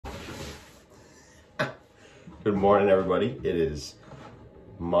Good morning, everybody. It is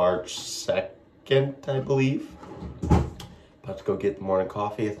March 2nd, I believe. About to go get the morning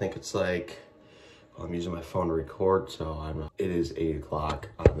coffee. I think it's like, well, I'm using my phone to record, so it is 8 o'clock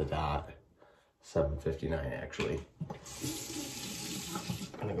on the dot. 7:59 actually.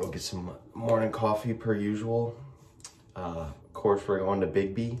 I'm gonna go get some morning coffee per usual. Of course, we're going to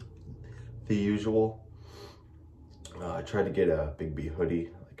Big B, the usual. I tried to get a Big B hoodie,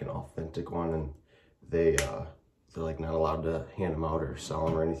 like an authentic one, and they're like not allowed to hand them out or sell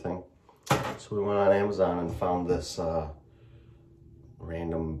them or anything. So we went on Amazon and found this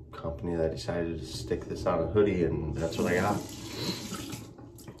random company that decided to stick this on a hoodie, and that's what I got.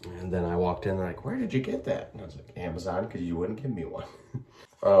 And then I walked in like, where did you get that? And I was like, Amazon, because you wouldn't give me one.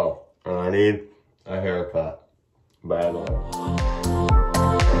 Oh, and I need a haircut. Badly.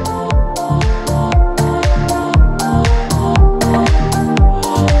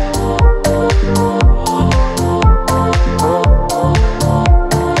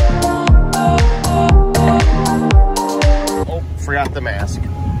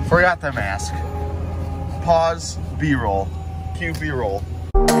 Forgot the mask. Pause, B-roll. Cue B-roll.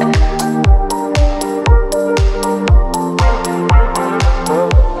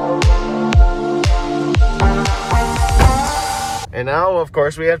 And now, of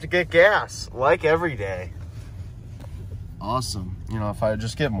course, we have to get gas, like every day. Awesome. You know, if I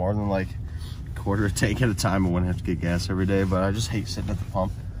just get more than like a quarter of a tank at a time, I wouldn't have to get gas every day, but I just hate sitting at the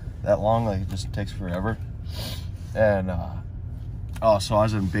pump that long. Like, it just takes forever. And, oh, so I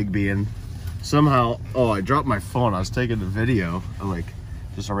was in Big B and somehow, I dropped my phone. I was taking a video, like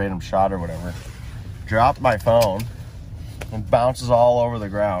just a random shot or whatever. Dropped my phone and bounces all over the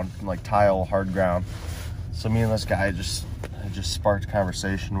ground, like tile, hard ground. So me and this guy just sparked a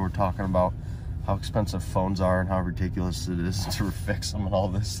conversation. We're talking about how expensive phones are and how ridiculous it is to fix them and all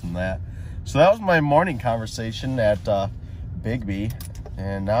this and that. So that was my morning conversation at Big B.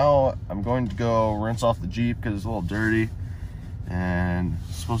 And now I'm going to go rinse off the Jeep because it's a little dirty. And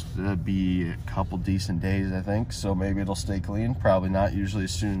it's supposed to be a couple decent days, I think, so maybe it'll stay clean. Probably not. Usually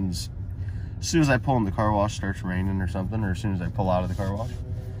as soon as I pull in the car wash, starts raining or something, or as soon as I pull out of the car wash.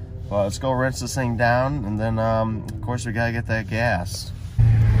 Well, let's go rinse this thing down, and then of course we gotta get that gas.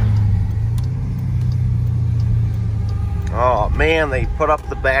 Oh man, they put up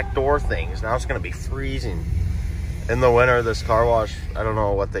the back door things. Now it's gonna be freezing in the winter. This car wash, I don't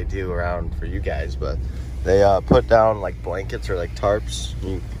know what they do around for you guys, but they put down like blankets or like tarps.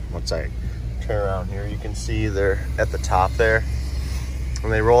 Once I turn around here, you can see they're at the top there.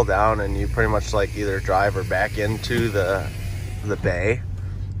 And they roll down and you pretty much like either drive or back into the bay.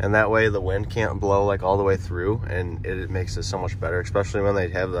 And that way the wind can't blow like all the way through, and it makes it so much better, especially when they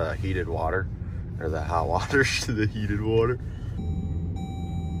have the heated water, or the hot water to the heated water.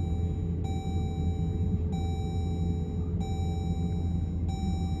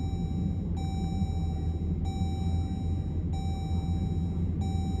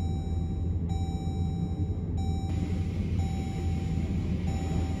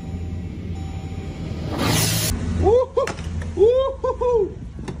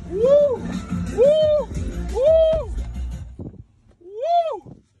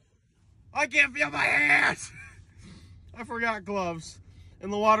 I can't feel my hands. I forgot gloves,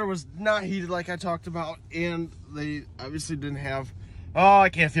 and the water was not heated like I talked about, and they obviously didn't have. Oh, I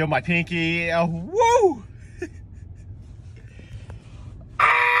can't feel my pinky. Woo!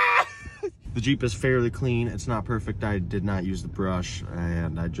 Ah! The Jeep is fairly clean. It's not perfect. I did not use the brush,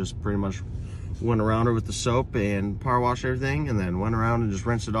 and I just pretty much went around her with the soap and power wash everything, and then went around and just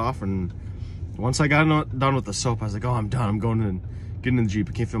rinsed it off. And once I got done with the soap, I was like, oh, I'm done. I'm going in. Getting in the Jeep,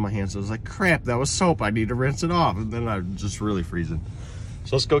 I can't feel my hands. So I was like, crap, that was soap. I need to rinse it off. And then I'm just really freezing.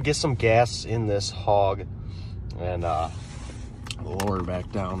 So let's go get some gas in this hog and lower her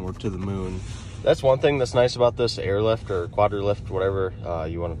back downward to the moon. That's one thing that's nice about this airlift or quadrilift, whatever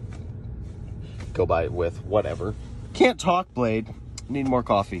you want to go by it with, whatever. Can't talk, Blade. Need more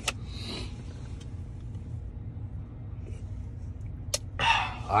coffee. All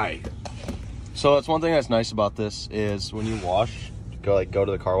right. So that's one thing that's nice about this is when you wash, go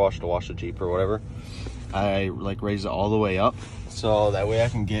to the car wash to wash the Jeep or whatever, I like raise it all the way up so that way I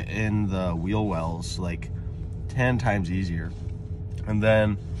can get in the wheel wells like 10 times easier. And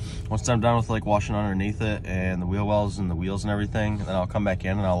then once I'm done with like washing underneath it and the wheel wells and the wheels and everything, then I'll come back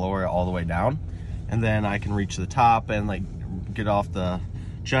in and I'll lower it all the way down, and then I can reach the top and like get off the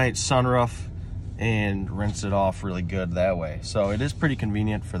giant sunroof and rinse it off really good that way. So it is pretty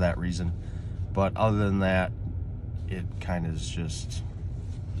convenient for that reason. But other than that, it kind of is just,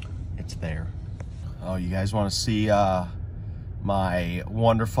 it's there. Oh, you guys want to see my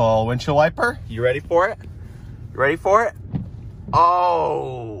wonderful windshield wiper? You ready for it? You ready for it?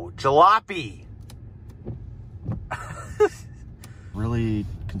 Oh, jalopy. Really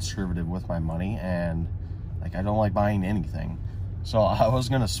conservative with my money, and like I don't like buying anything. So I was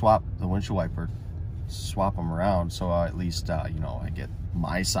gonna swap the windshield wiper, swap them around, so at least you know, I get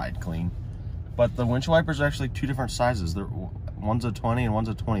my side clean. But the windshield wipers are actually two different sizes. One's a 20 and one's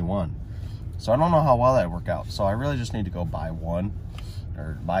a 21. So I don't know how well that work out. So I really just need to go buy one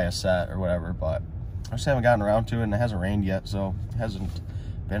or buy a set or whatever, but I just haven't gotten around to it, and it hasn't rained yet, so it hasn't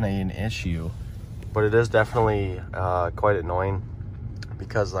been an issue. But it is definitely quite annoying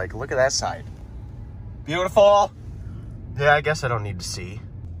because, like, look at that side. Beautiful. Yeah, I guess I don't need to see.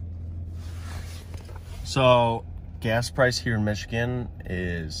 So gas price here in Michigan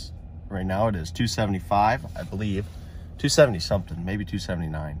is, right now it is $2.75, I believe. 270 something, maybe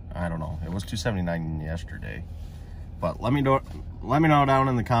 279. I don't know. It was 279 yesterday. But let me know down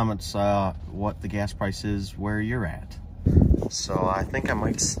in the comments what the gas price is where you're at. So I think I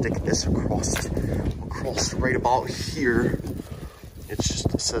might stick this across right about here. It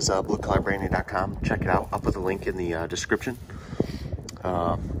says bluecollarbranding.com. Check it out. I'll put the link in the description.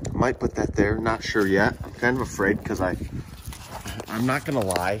 Might put that there. Not sure yet. I'm kind of afraid because I'm not gonna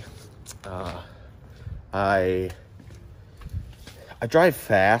lie. I drive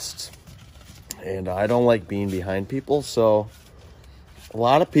fast, and I don't like being behind people, so a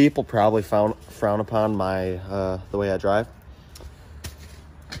lot of people probably frown upon my the way I drive.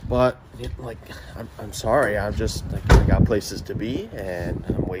 But like, I'm sorry. I'm just like, I got places to be, and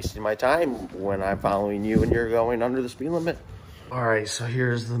I'm wasting my time when I'm following you and you're going under the speed limit. All right, so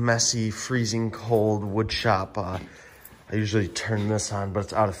here's the messy, freezing cold wood shop. I usually turn this on, but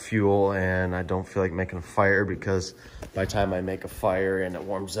it's out of fuel, and I don't feel like making a fire because by the time I make a fire and it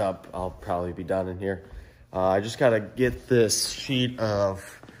warms up, I'll probably be done in here. I just gotta get this sheet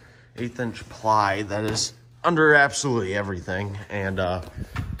of 1/8" ply that is under absolutely everything, and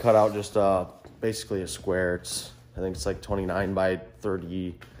cut out just basically a square. I think it's like 29 by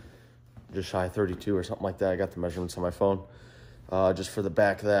 30, just shy of 32 or something like that. I got the measurements on my phone. Just for the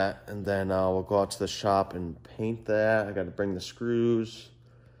back of that, and then we'll go out to the shop and paint that. I got to bring the screws,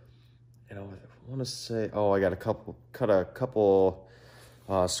 and I want to say, oh, I got cut a couple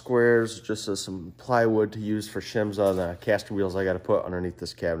squares, just as some plywood to use for shims on the caster wheels I got to put underneath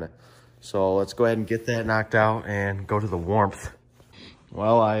this cabinet. So let's go ahead and get that knocked out and go to the warmth.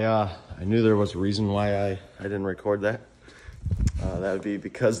 Well, I knew there was a reason why I didn't record that. That would be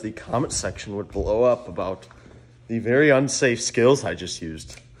because the comment section would blow up about the very unsafe skills I just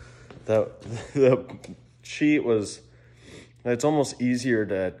used. The sheet was, it's almost easier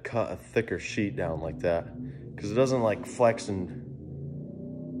to cut a thicker sheet down like that because it doesn't like flex and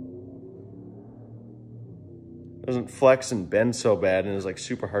bend so bad, and it's like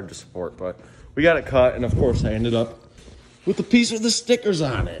super hard to support. But we got it cut, and of course I ended up with a piece with the stickers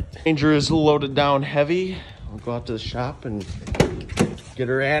on it. Ranger is loaded down heavy. We'll go out to the shop and get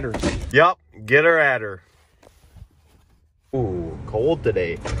her at her. Yup, get her at her. Ooh, cold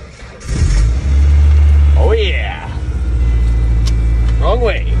today. Oh yeah. Wrong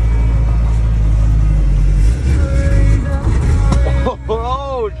way.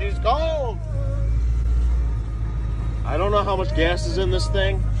 Oh, she's cold. I don't know how much gas is in this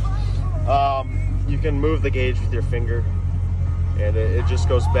thing. You can move the gauge with your finger, and it just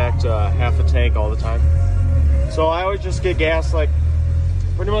goes back to half a tank all the time. So I always just get gas like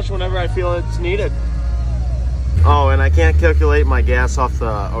pretty much whenever I feel it's needed. Oh, and I can't calculate my gas off the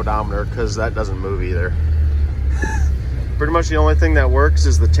odometer because that doesn't move either. Pretty much the only thing that works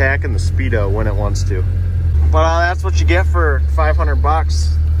is the tach and the speedo when it wants to. But that's what you get for 500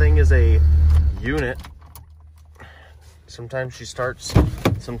 bucks. Thing is a unit. Sometimes she starts,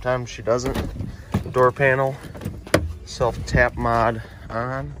 sometimes she doesn't. Door panel, self-tap mod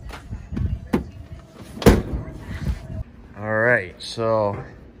on. All right, so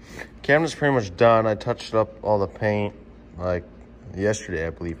cabinet's pretty much done. I touched up all the paint like yesterday,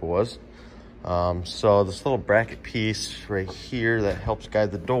 I believe it was. So this little bracket piece right here that helps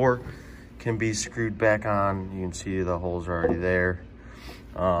guide the door can be screwed back on. You can see the holes are already there.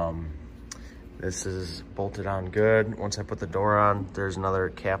 This is bolted on good. Once I put the door on, there's another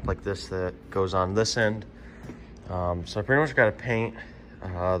cap like this that goes on this end. So I pretty much got to paint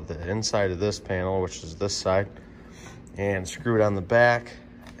the inside of this panel, which is this side, and screw it on the back.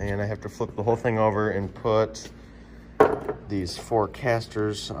 And I have to flip the whole thing over and put these 4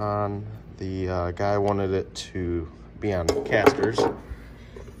 casters on. The guy wanted it to be on casters.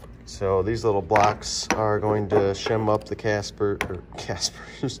 So these little blocks are going to shim up the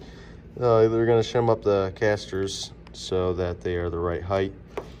they're going to shim up the casters so that they are the right height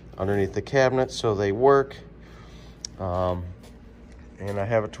underneath the cabinet so they work. And I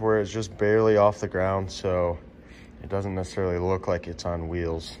have it to where it's just barely off the ground, so it doesn't necessarily look like it's on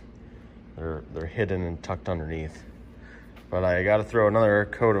wheels. They're hidden and tucked underneath. But I got to throw another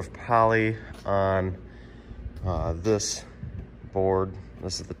coat of poly on this board.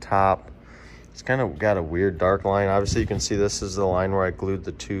 This is the top. It's kind of got a weird dark line. Obviously you can see this is the line where I glued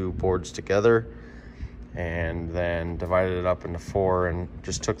the two boards together and then divided it up into 4 and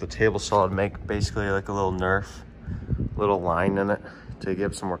just took the table saw to make basically like a little Nerf little line in it to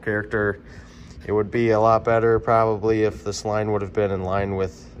give some more character. It would be a lot better probably if this line would have been in line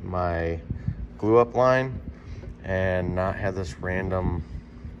with my glue up line and not have this random,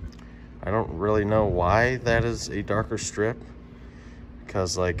 I don't really know why that is a darker strip,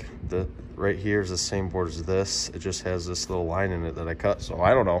 because like the right here is the same board as this. It just has this little line in it that I cut, so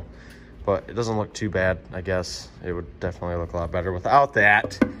I don't know, but it doesn't look too bad. I guess it would definitely look a lot better without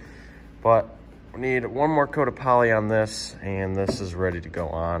that. But we need one more coat of poly on this, and this is ready to go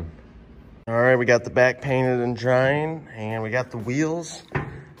on. All right, we got the back painted and drying, and we got the wheels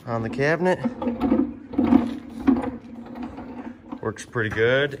on the cabinet. Works pretty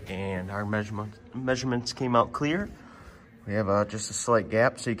good, and our measurements came out clear. We have just a slight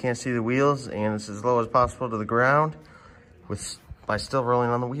gap so you can't see the wheels, and it's as low as possible to the ground by still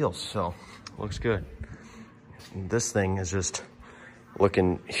rolling on the wheels, so looks good. And this thing is just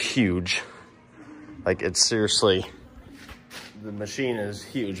looking huge. Like, it's seriously, the machine is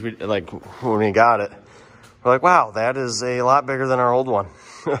huge. Like, when we got it, we're like, wow, that is a lot bigger than our old one.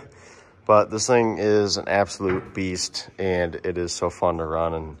 But this thing is an absolute beast, and it is so fun to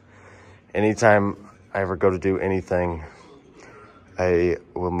run. And anytime I ever go to do anything, I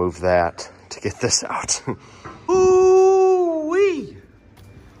will move that to get this out. Ooh-wee!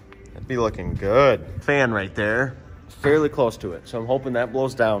 That'd be looking good. Fan right there, fairly close to it. So I'm hoping that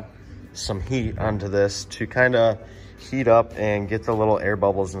blows down some heat onto this to kind of heat up and get the little air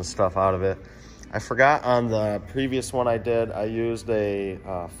bubbles and stuff out of it. I forgot on the previous one I did, I used a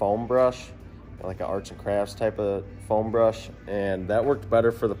foam brush, like an arts and crafts type of foam brush, and that worked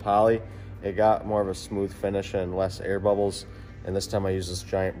better for the poly. It got more of a smooth finish and less air bubbles, and this time I used this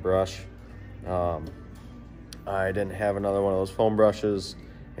giant brush. I didn't have another one of those foam brushes,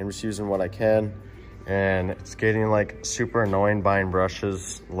 and just using what I can, and it's getting like super annoying buying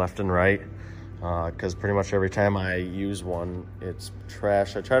brushes left and right, because pretty much every time I use one, it's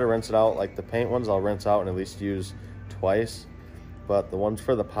trash. I try to rinse it out. Like the paint ones, I'll rinse out and at least use twice. But the ones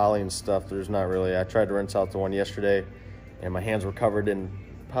for the poly and stuff, there's not really. I tried to rinse out the one yesterday, and my hands were covered in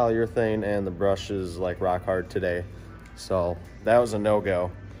polyurethane, and the brush is like rock hard today. So that was a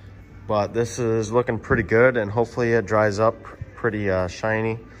no-go. But this is looking pretty good, and hopefully it dries up pretty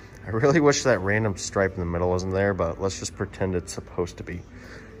shiny. I really wish that random stripe in the middle wasn't there, but let's just pretend it's supposed to be.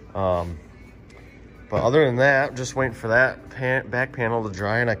 But other than that, just waiting for that back panel to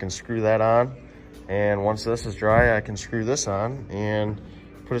dry, and I can screw that on. And once this is dry, I can screw this on and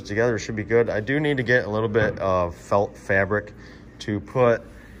put it together. It should be good. I do need to get a little bit of felt fabric to put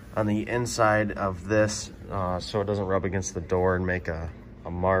on the inside of this so it doesn't rub against the door and make a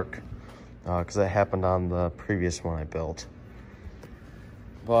mark, because that happened on the previous one I built.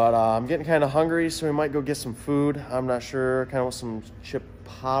 But I'm getting kind of hungry, so we might go get some food. I'm not sure, kind of want some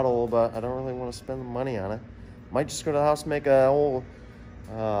chipotle, but I don't really want to spend the money on it. Might just go to the house and make a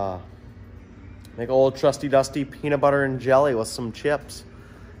old trusty dusty peanut butter and jelly with some chips.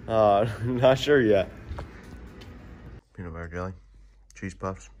 Not sure yet. Peanut butter jelly, cheese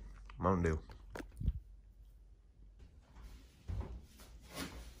puffs, Mountain Dew.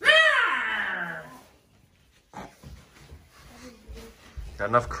 Got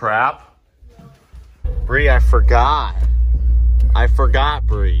enough crap? Bree, I forgot.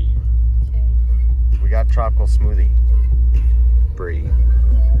 Bree. Okay. We got tropical smoothie. Bree.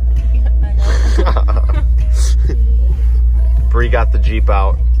 Bree got the Jeep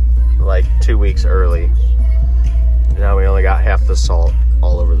out like 2 weeks early. Now we only got half the salt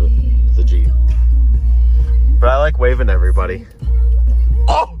all over the Jeep. But I like waving to everybody.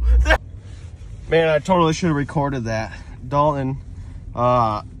 Oh! Man, I totally should have recorded that. Dalton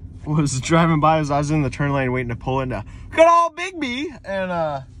was driving by as I was in the turn lane waiting to pull into good old Big B, and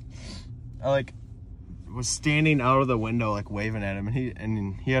I like was standing out of the window like waving at him,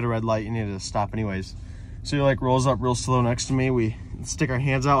 and he had a red light and he had to stop anyways. So he like rolls up real slow next to me. We stick our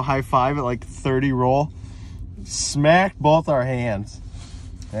hands out, high five at like 30 roll, smacked both our hands.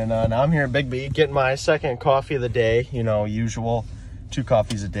 And now I'm here at Big B getting my second coffee of the day, you know, usual 2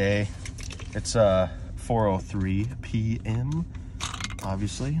 coffees a day. It's 4:03 p.m.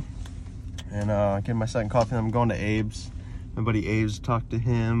 obviously, and getting my second coffee. I'm going to Abe's. My buddy Abe's, talked to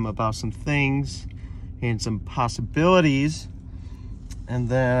him about some things, and some possibilities. And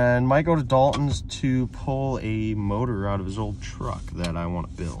then might go to Dalton's to pull a motor out of his old truck that I want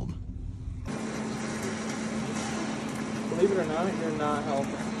to build. Believe it or not, you're not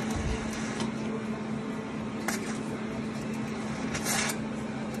helping.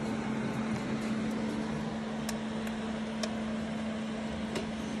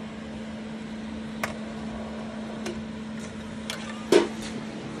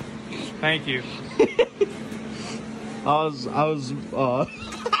 Thank you. I was you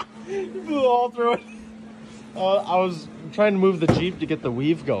blew all through it. I was trying to move the Jeep to get the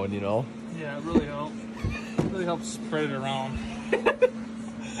weave going, you know. Yeah, it really helped. It really helps spread it around.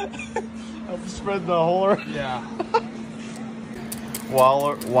 Help spread the whole around. Yeah.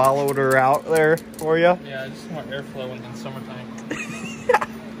 Wallowed her out there for you. Yeah, just more airflow in the summertime.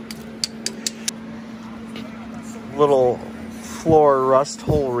 Little floor rust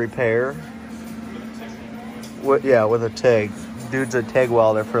hole repair. Yeah, with a TIG. Dude's a TIG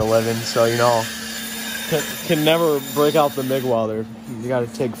welder for a living, so you know, can never break out the MIG welder. You got a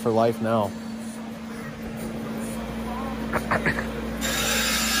TIG for life now.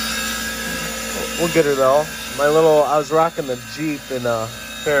 We'll get her though. I was rocking the Jeep and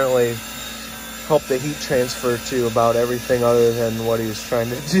apparently helped the heat transfer to about everything other than what he was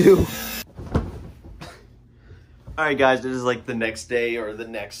trying to do. All right, guys, this is like the next day or the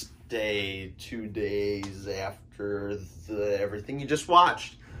next day, 2 days after everything you just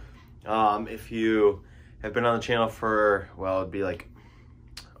watched. If you have been on the channel for, well, it'd be like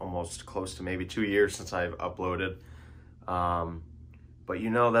almost close to maybe 2 years since I've uploaded. But you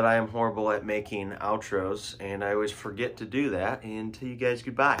know that I am horrible at making outros, and I always forget to do that and tell you guys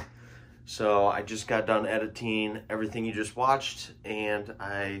goodbye. So I just got done editing everything you just watched, and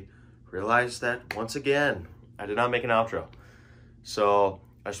I realized that once again, I did not make an outro. So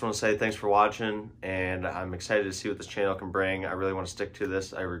I just want to say thanks for watching, and I'm excited to see what this channel can bring. I really want to stick to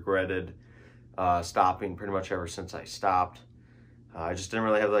this. I regretted stopping pretty much ever since I stopped. I just didn't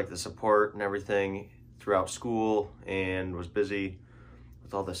really have like the support and everything throughout school, and was busy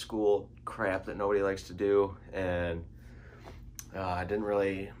with all the school crap that nobody likes to do. And I didn't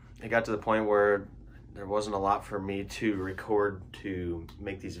really, it got to the point where there wasn't a lot for me to record to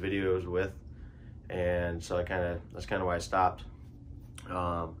make these videos with. And so that's kind of why I stopped.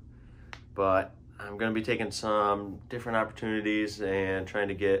 But I'm going to be taking some different opportunities and trying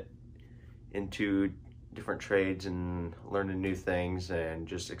to get into different trades and learning new things and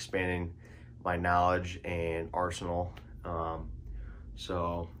just expanding my knowledge and arsenal.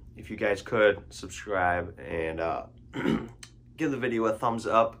 So if you guys could subscribe and give the video a thumbs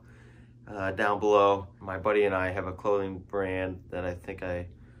up down below. My buddy and I have a clothing brand that I think I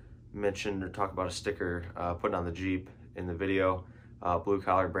mentioned or talked about a sticker putting on the Jeep in the video,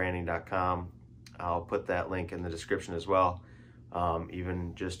 bluecollarbranding.com. I'll put that link in the description as well.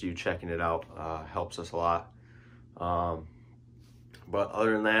 Even just you checking it out helps us a lot. But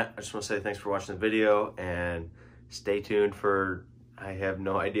other than that, I just want to say thanks for watching the video, and stay tuned for, I have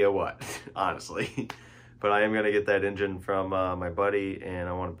no idea what, honestly. But I am going to get that engine from my buddy, and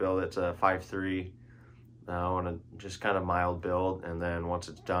I want to build it to 5.3. I want to just kind of mild build, and then once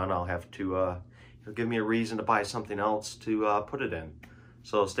it's done, I'll have to, it'll give me a reason to buy something else to put it in.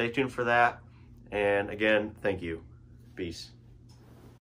 So stay tuned for that. And again, thank you. Peace.